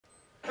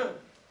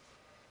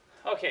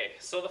Okay,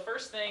 so the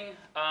first thing,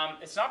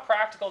 it's not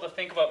practical to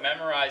think about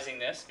memorizing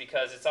this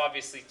because it's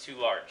obviously too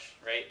large,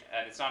 right?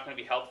 And it's not going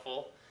to be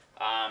helpful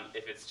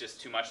if it's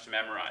just too much to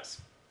memorize.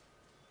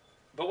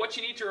 But what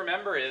you need to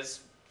remember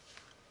is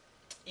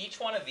each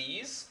one of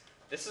these,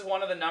 this is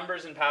one of the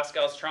numbers in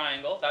Pascal's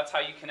triangle. That's how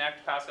you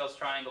connect Pascal's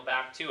triangle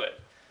back to it.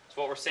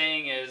 So what we're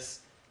saying is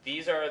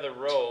these are the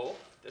row,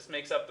 this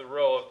makes up the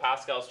row of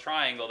Pascal's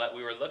triangle that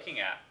we were looking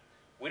at.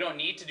 We don't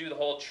need to do the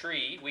whole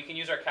tree. We can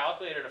use our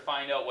calculator to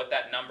find out what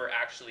that number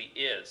actually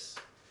is.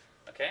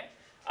 Okay?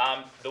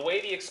 The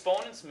way the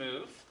exponents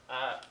move,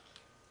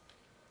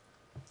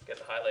 get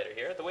the highlighter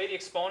here. The way the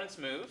exponents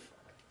move,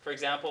 for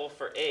example,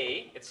 for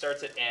A, it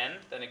starts at n,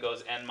 then it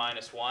goes n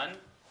minus 1,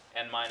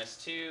 n minus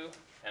 2,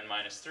 n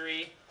minus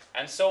 3,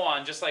 and so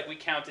on, just like we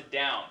counted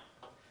down.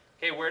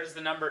 Okay, where does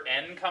the number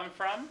n come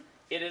from?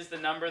 It is the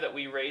number that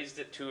we raised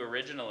it to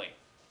originally.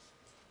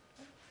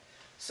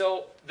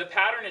 So the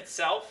pattern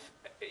itself,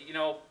 you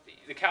know,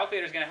 the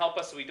calculator is going to help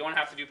us so we don't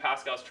have to do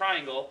Pascal's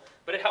triangle,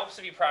 but it helps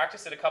if you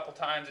practice it a couple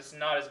times. It's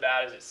not as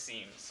bad as it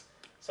seems.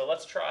 So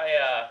let's try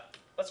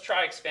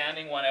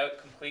expanding one out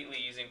completely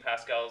using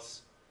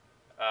Pascal's,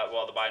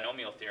 well, the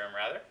binomial theorem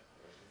rather.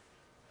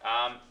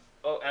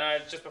 Oh,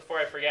 and just before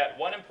I forget,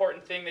 one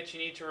important thing that you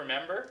need to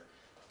remember,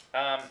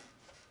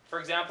 for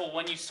example,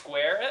 when you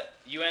square it,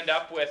 you end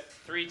up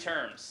with 3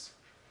 terms.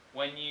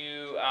 When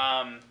you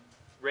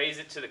raise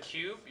it to the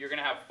cube, you're going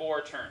to have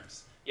 4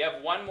 terms. You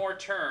have one more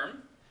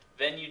term,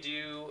 then you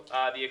do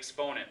the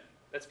exponent.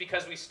 That's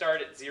because we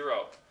start at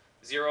 0.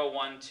 0,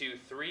 1, 2,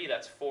 3,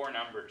 that's 4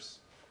 numbers.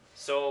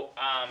 So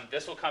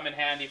this will come in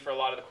handy for a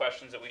lot of the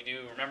questions that we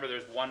do. Remember,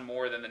 there's one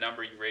more than the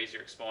number you raise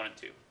your exponent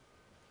to.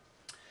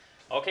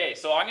 Okay,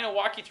 so I'm going to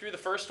walk you through the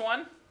first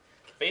one.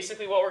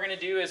 Basically what we're going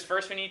to do is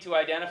first we need to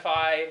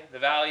identify the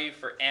value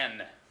for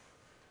n.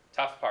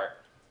 Tough part.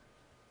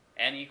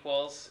 N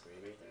equals?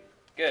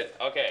 Good,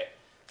 okay.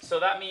 So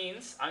that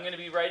means I'm going to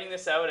be writing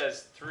this out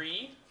as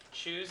 3,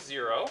 choose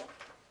 0.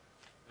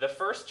 The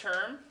first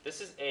term,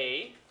 this is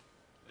A,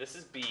 this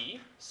is B,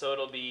 so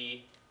it'll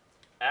be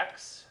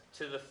x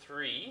to the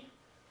 3,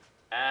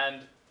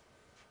 and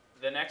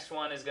the next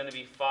one is going to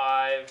be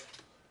 5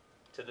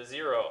 to the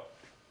 0.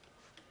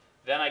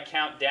 Then I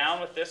count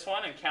down with this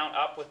one and count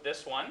up with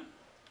this one.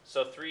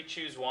 So 3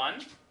 choose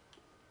 1,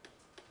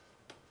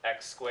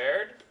 x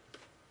squared,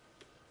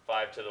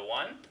 5 to the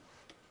 1,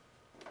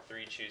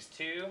 3 choose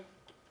 2,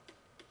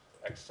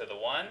 x to the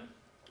 1,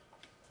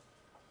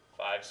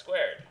 5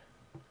 squared.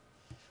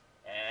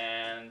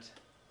 And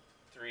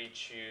 3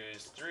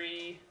 choose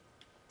 3,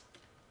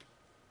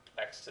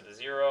 x to the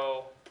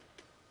 0,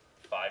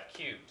 5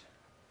 cubed.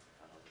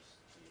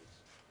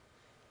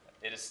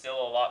 It is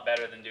still a lot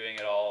better than doing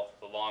it all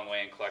the long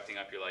way and collecting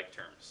up your like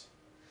terms.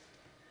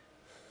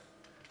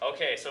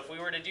 Okay, so if we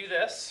were to do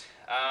this,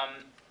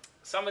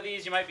 some of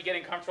these you might be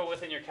getting comfortable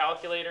with in your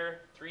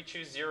calculator. 3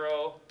 choose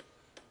 0,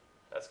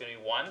 that's going to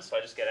be 1, so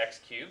I just get x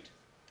cubed.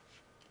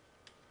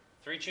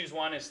 3 choose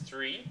 1 is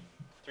 3.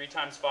 3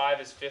 times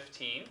 5 is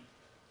 15.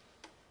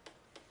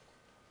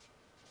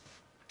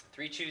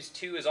 3 choose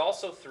 2 is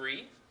also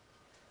 3.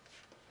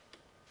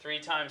 3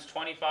 times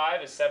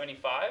 25 is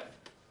 75.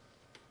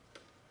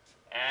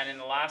 And in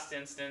the last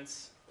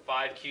instance,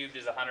 5 cubed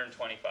is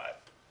 125.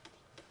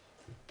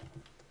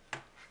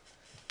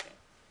 Okay.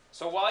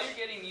 So while you're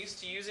getting used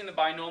to using the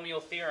binomial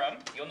theorem,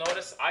 you'll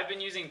notice I've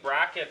been using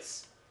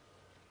brackets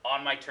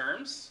on my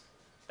terms.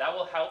 That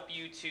will help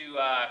you to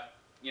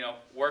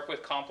work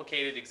with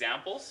complicated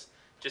examples,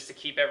 just to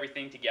keep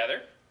everything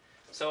together.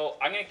 So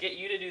I'm going to get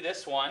you to do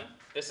this one.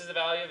 This is the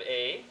value of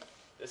A.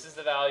 This is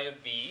the value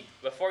of B.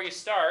 Before you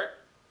start,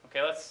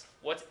 okay,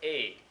 what's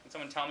A? Can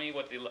someone tell me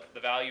what the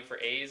value for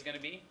A is going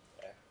to be?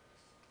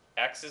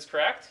 X is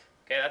correct.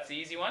 Okay, that's the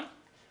easy one.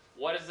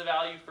 What is the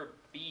value for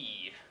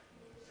B?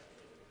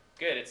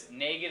 Good, it's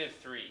negative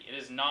 3. It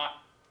is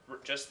not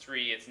just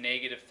 3, it's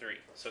negative 3.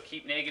 So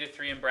keep negative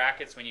 3 in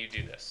brackets when you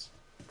do this.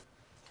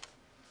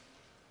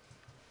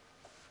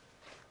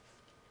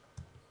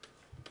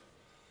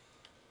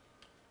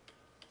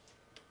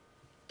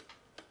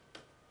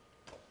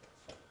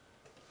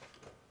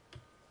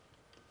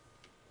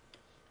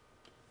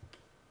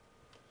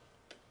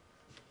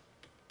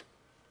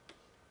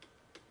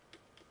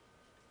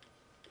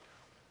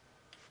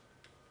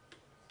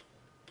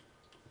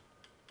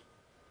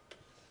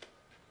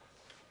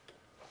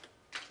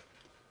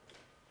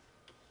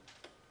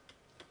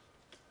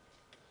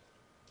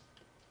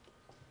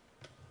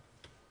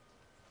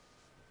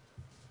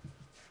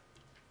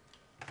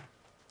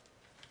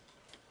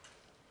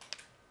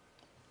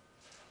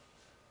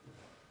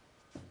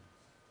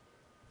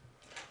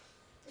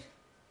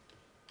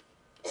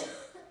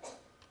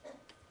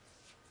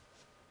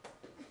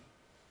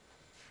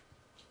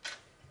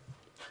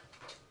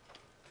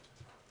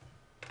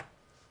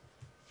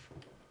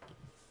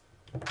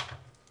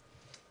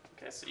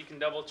 So you can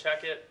double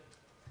check it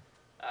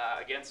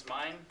against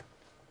mine.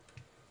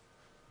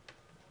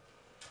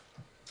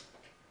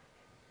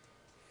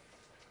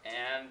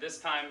 And this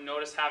time,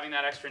 notice having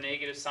that extra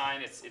negative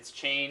sign, it's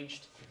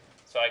changed.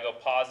 So I go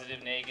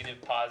positive, negative,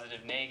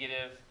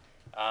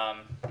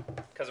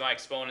 because my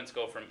exponents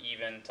go from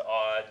even to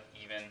odd,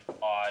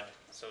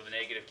 so the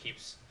negative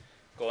keeps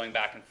going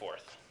back and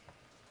forth.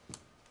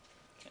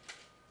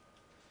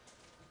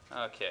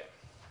 Okay.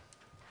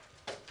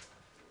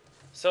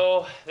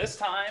 So this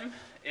time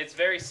it's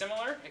very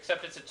similar,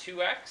 except it's a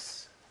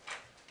 2x.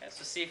 Okay,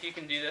 so see if you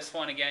can do this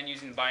one again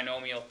using the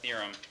binomial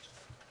theorem.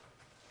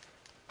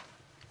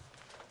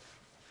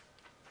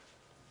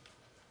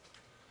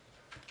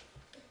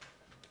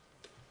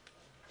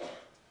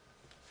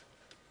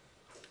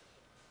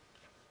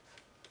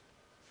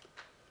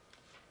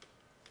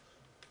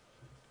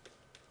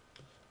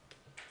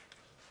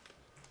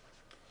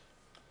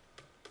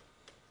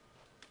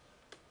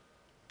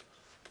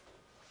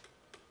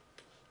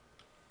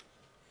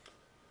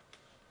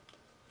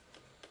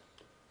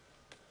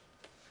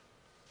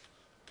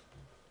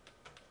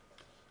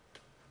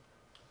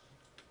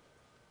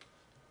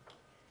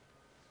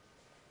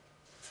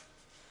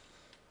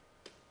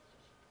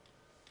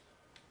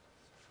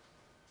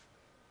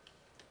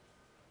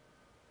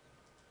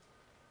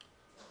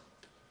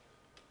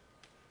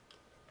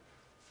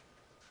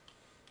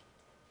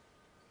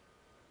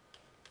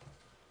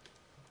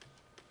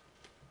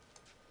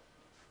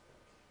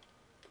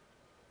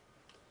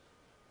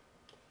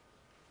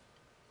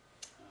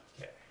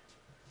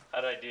 How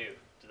did I do?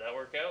 Did that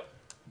work out?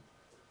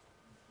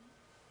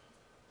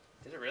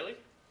 Did it really?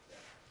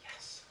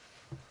 Yes.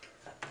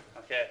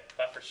 Okay,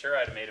 thought for sure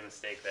I'd have made a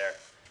mistake there.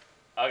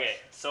 Okay,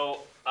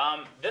 so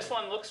this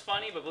one looks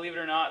funny, but believe it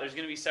or not, there's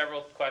going to be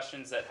several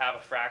questions that have a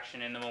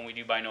fraction in them when we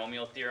do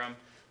binomial theorem.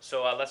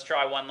 So let's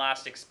try one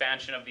last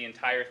expansion of the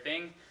entire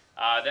thing.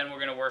 Then we're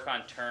going to work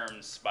on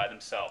terms by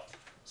themselves.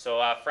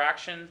 So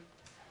fraction,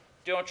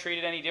 don't treat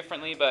it any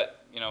differently,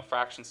 but you know,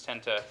 fractions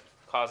tend to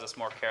cause us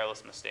more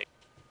careless mistakes.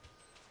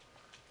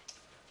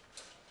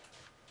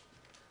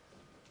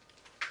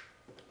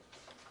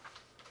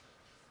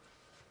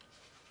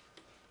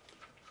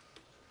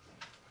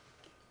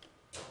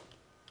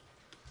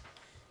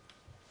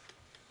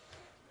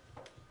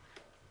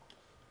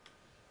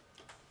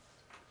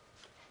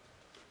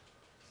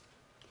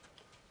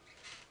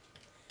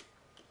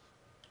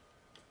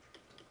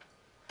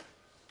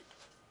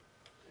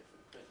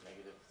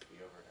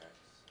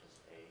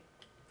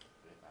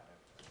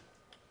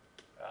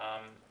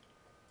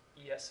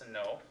 Yes and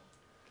no.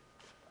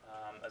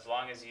 As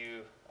long as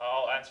you,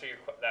 I'll answer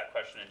that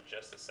question in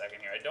just a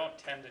second here. I don't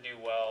tend to do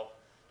well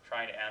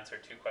trying to answer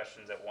two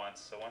questions at once.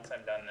 So once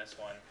I'm done this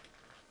one,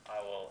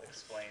 I will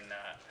explain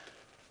that.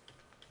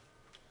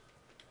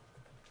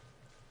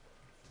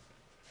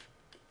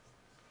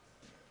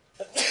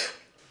 Okay,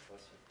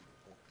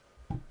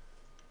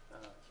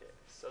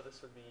 so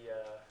this would be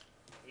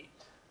 8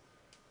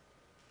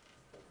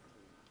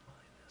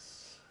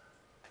 minus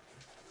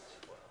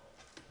 12.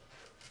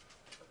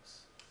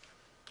 Oops.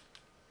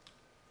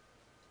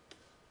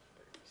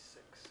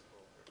 36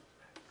 over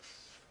x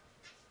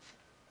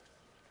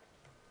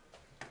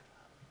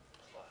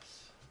plus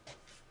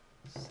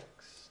 6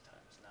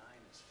 times 9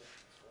 is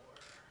 54.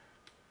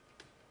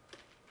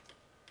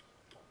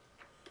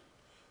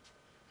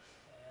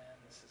 And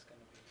this is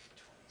going to be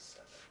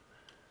 27.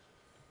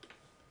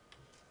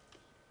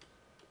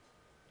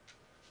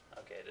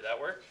 Okay, did that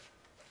work?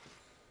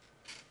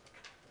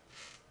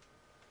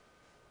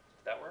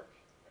 Did that work?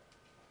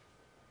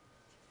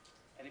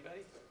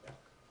 Anybody?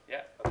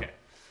 Yeah, okay.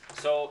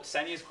 So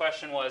Senya's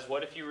question was,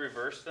 what if you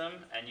reversed them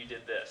and you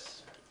did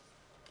this?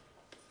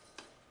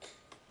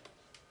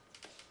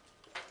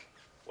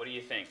 What do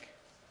you think?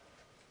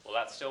 Will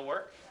that still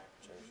work?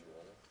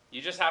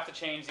 You just have to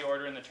change the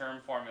order in the term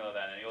formula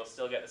then, and you'll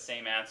still get the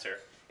same answer.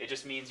 It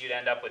just means you'd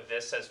end up with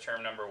this as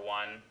term number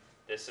 1,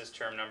 this is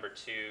term number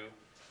 2,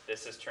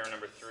 this is term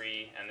number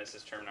 3, and this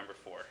is term number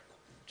 4.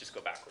 Just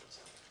go backwards.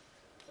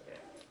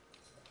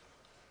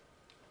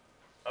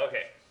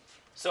 Okay.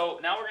 So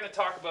now we're going to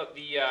talk about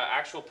the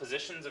actual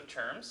positions of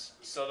terms.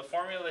 So the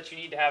formula that you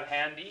need to have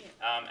handy,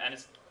 and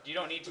you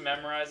don't need to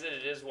memorize it,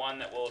 it is one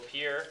that will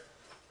appear.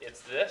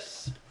 It's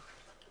this.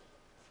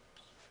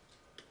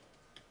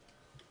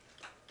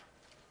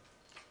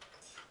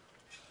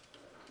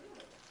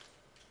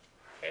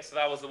 Okay, so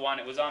that was the one.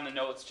 It was on the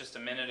notes just a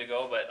minute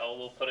ago, but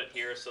we'll put it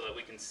here so that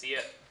we can see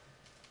it.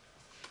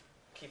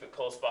 Keep it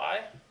close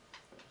by.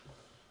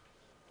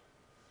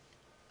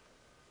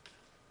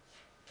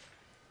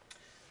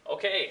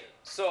 Okay,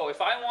 so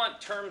if I want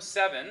term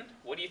 7,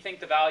 what do you think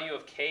the value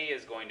of k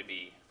is going to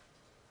be?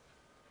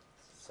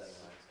 7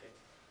 minus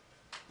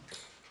 8.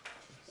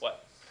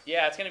 What?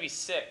 Yeah, it's going to be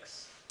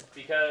 6,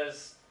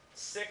 because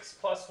 6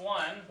 plus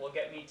 1 will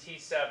get me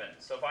T7.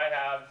 So if I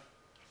have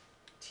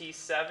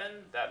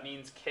T7, that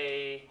means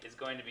k is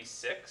going to be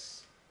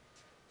 6.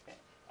 Okay.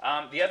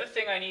 The other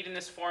thing I need in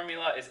this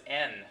formula is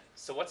n.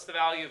 So what's the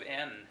value of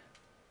n?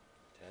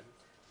 10.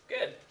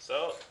 Good.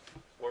 So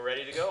we're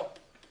ready to go.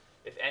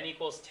 If n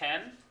equals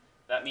 10,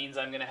 that means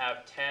I'm going to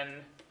have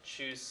 10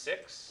 choose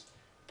 6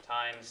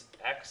 times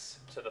x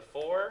to the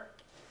 4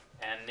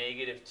 and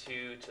negative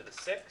 2 to the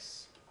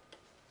 6.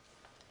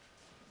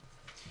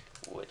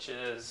 which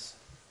is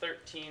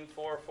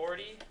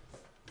 13,440,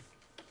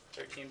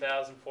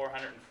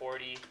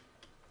 13,440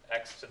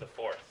 x to the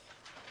fourth.